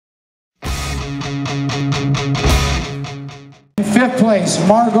5th place,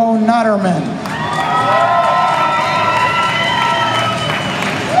 Margaux Noterman.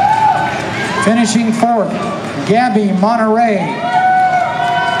 Finishing 4th, Gaby Monterrey.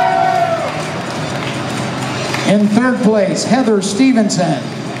 In 3rd place, Stephenson.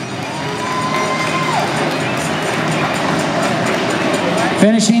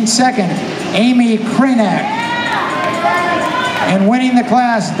 Finishing 2nd, Kranack. And winning the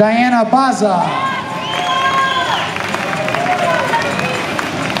class, Baza.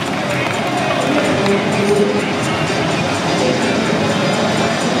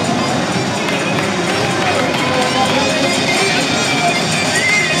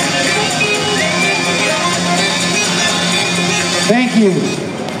 Thank you.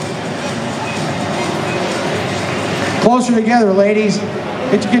 Closer together, ladies.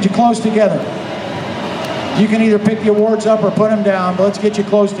 Get you close together. You can either pick the awards up or put them down, but let's get you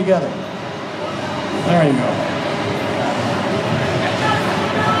close together. There you go.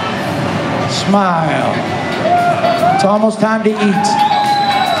 Smile. It's almost time to eat.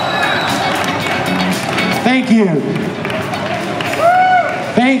 Thank you.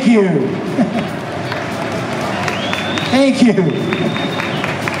 Thank you. Thank you.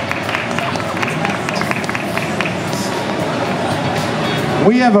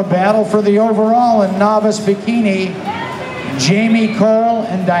 We have a battle for the overall in Novice Bikini. Jamie Cole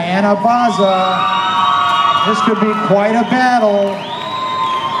and Baza. This could be quite a battle.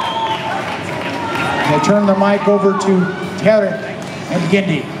 I turn the mic over to Tarek and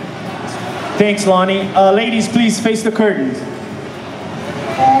Gindi. Thanks, Lonnie. Ladies, please face the curtains.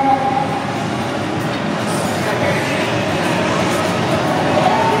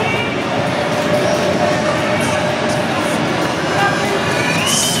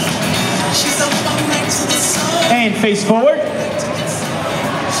 And face forward.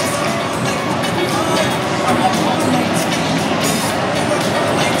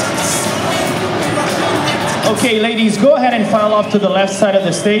 Okay, ladies, go ahead and file off to the left side of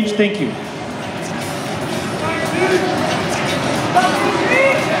the stage. Thank you.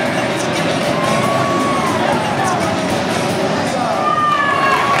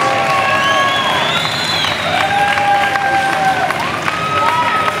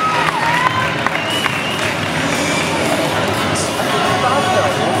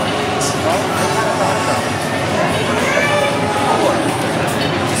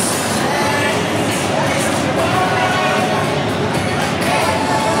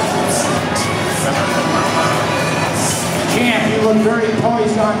 Very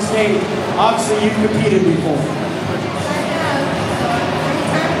poised on stage. Obviously, you've competed before.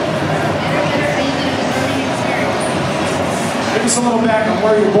 Give us a little back on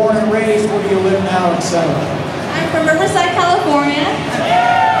where you're born and raised, where you live now, etc. I'm from Riverside, California.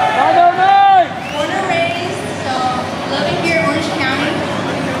 Born and raised, so living here in Orange County.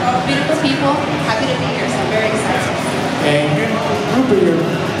 Beautiful people. Happy to be here, so I'm very excited. And good group of you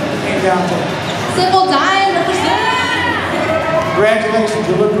came down to Civil Dime, represent. Congratulations,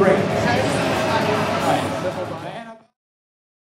 you look great.